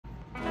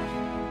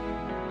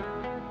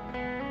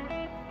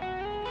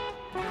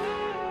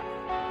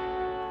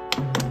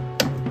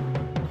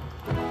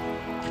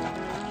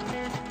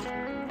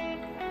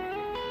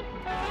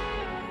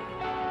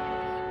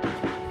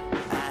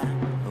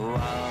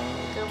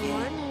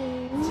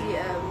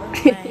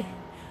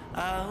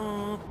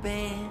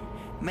Open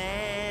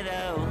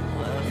meadow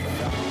of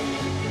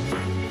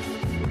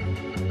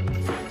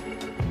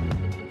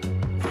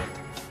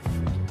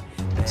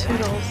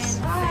Toodles.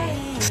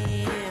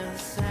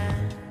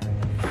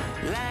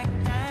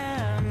 like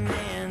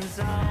diamonds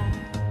on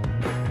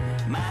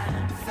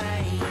my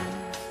face.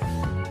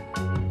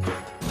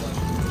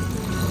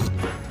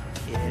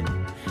 Yeah,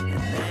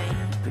 they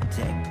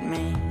protect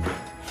me,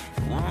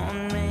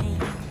 warn me.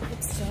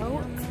 It's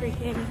so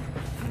freaking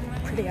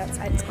pretty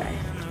outside today.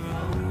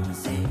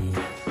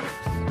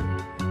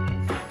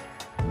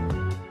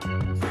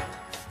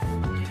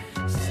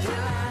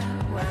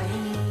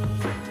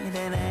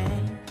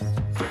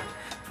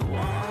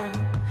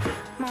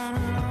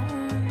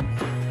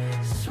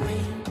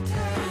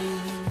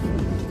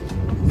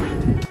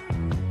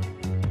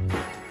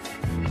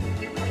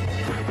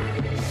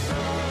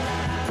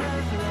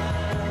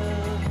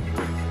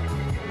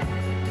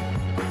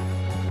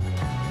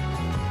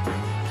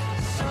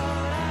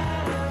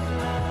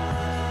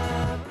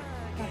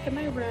 In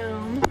my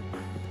room,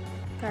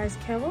 guys,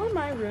 Campbell in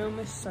my room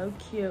is so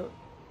cute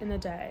in the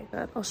day.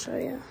 But I'll show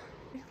you.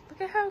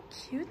 Look at how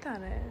cute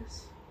that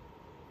is.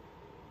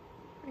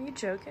 Are you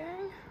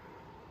joking?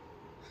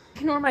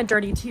 Ignore my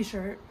dirty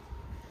t-shirt.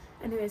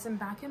 Anyways, I'm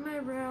back in my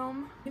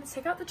room. I'm gonna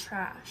take out the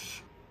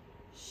trash.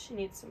 She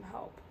needs some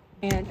help.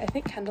 And I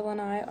think Kendall and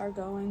I are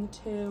going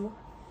to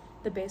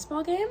the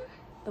baseball game.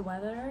 The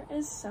weather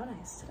is so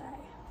nice today.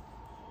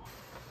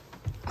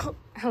 Oh,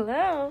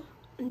 hello.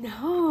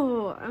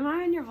 No, am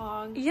I in your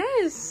vlog?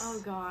 Yes. Oh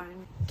god.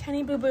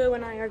 Kenny Boo Boo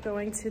and I are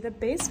going to the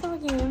baseball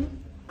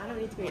game. I don't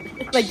need to be in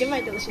it. Like, give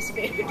my delicious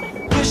food.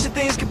 Wish that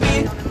things could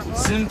be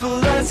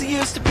simple as it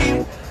used to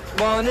be.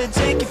 Wanna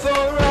take you for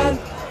a ride.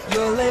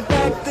 You'll lay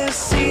back this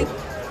seat.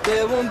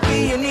 There won't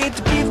be a need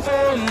to be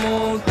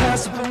formal.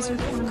 Pass the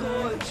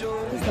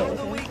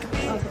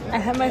I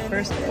had my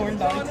first corn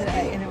dog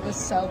today and it was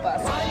so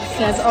busted.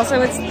 Yes, also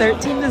it's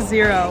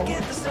 13-0.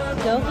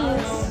 Don't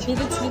use. Be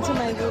the tea to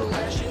my boo.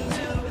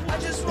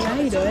 How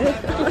you do it?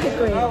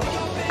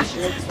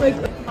 Wait.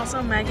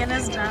 Also, Megan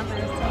is down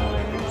there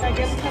somewhere.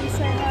 Megan, come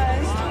say hi.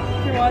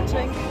 If you're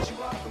watching.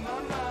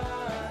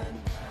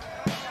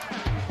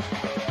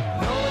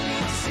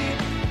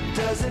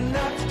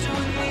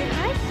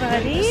 Hi,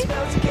 buddy. Oh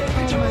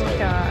my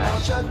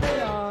gosh.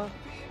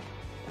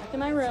 Back in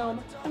my room.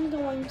 I'm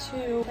going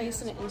to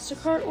place an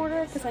Instacart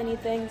order because I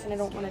need things and I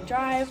don't want to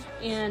drive,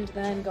 and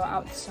then go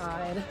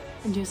outside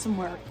and do some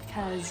work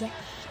because,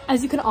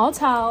 as you can all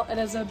tell, it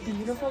is a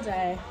beautiful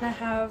day and I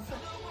have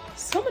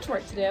so much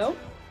work to do.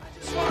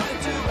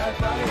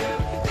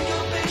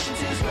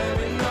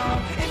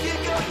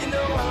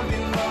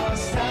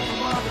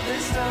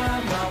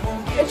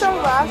 It's our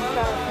last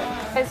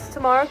outfit. It's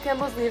tomorrow.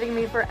 Campbell's leaving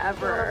me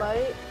forever.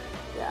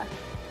 Yeah.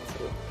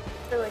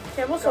 They're like,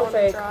 Campbell's so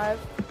fake. Drive.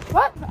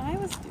 What? I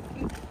was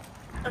doing.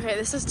 Okay,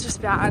 this is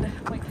just bad.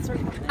 Wait, sorry.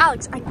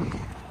 Alex,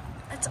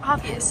 it's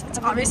obvious. It's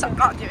obvious I'm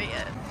not doing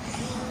it.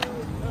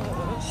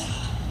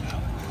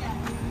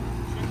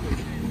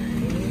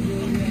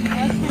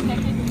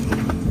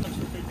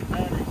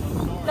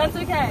 That's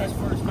okay.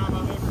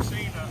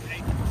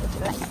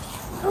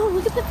 Oh,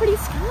 look at the pretty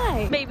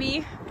sky.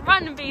 Baby,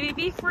 run, baby,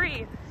 be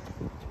free.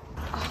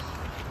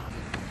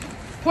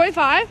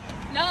 0.5?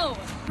 No,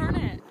 turn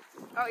it.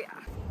 Oh, yeah.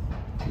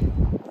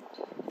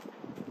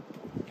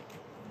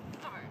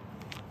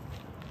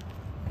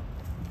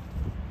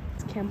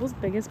 Campbell's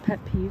biggest pet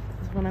peeve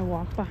is when I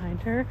walk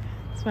behind her,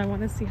 so I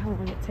want to see how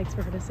long it takes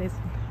for her to say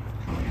something.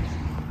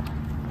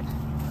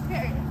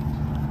 Okay.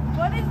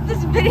 What is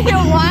this video?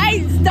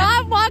 Why?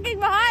 Stop walking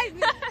behind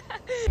me!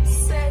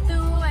 Said the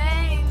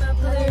way my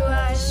blue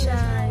eyes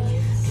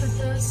shine, but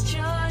those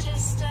Georgia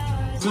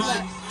stars.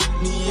 Slut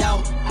me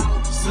out,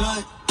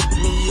 slut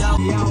me out.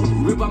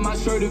 Rip out my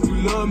shirt if you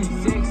love me.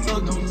 Sex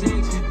up, don't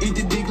sex. Eat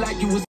the dick like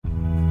you was.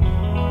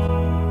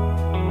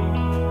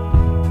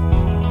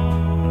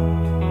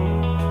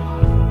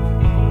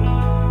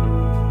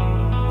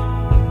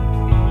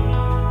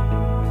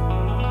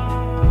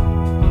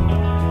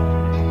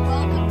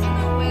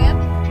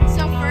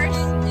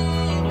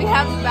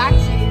 Back to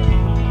you.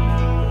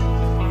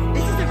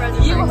 This is the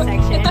reservoir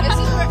section. This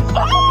is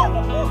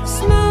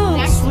where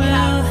next we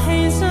have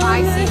my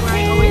seat where I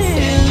always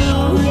sit.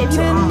 Get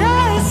your arm.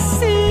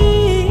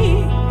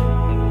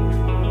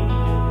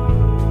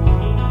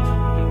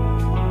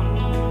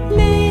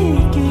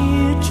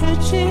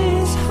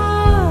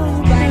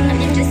 Ride on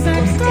your disco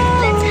stick.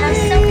 Let's have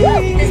some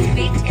fun. This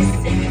beat is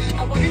sick.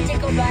 I wanna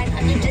take a ride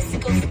on your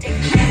disco stick.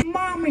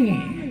 Mami,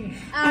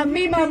 a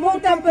mí me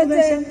gusta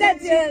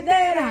presentarse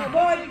de la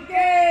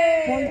porque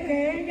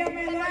ella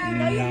me da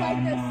la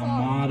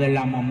mamá de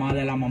la mamá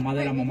de la mamá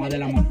de la mamá de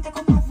la mamá.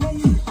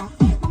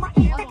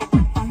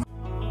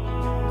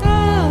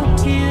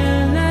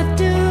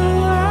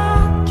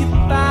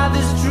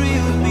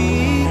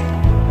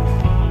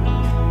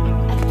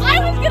 I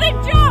was gonna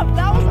jump!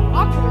 That was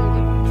awkward.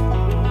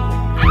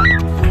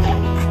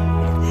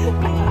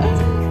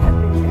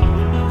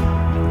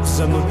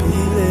 Summer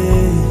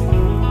feeling.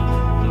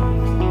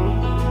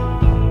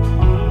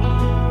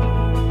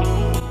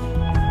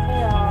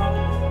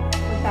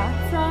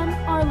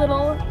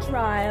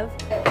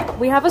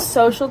 We have a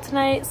social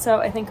tonight,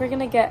 so I think we're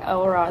gonna get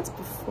L Rods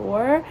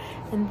before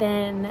and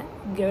then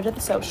go to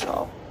the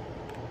social.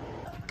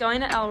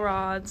 Going to L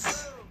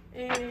Rods.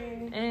 Straight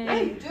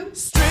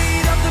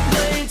off the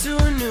plane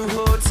to a new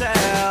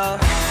hotel.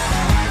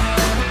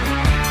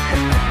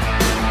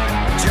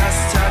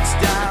 Just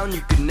touched down,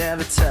 you could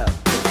never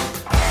tell.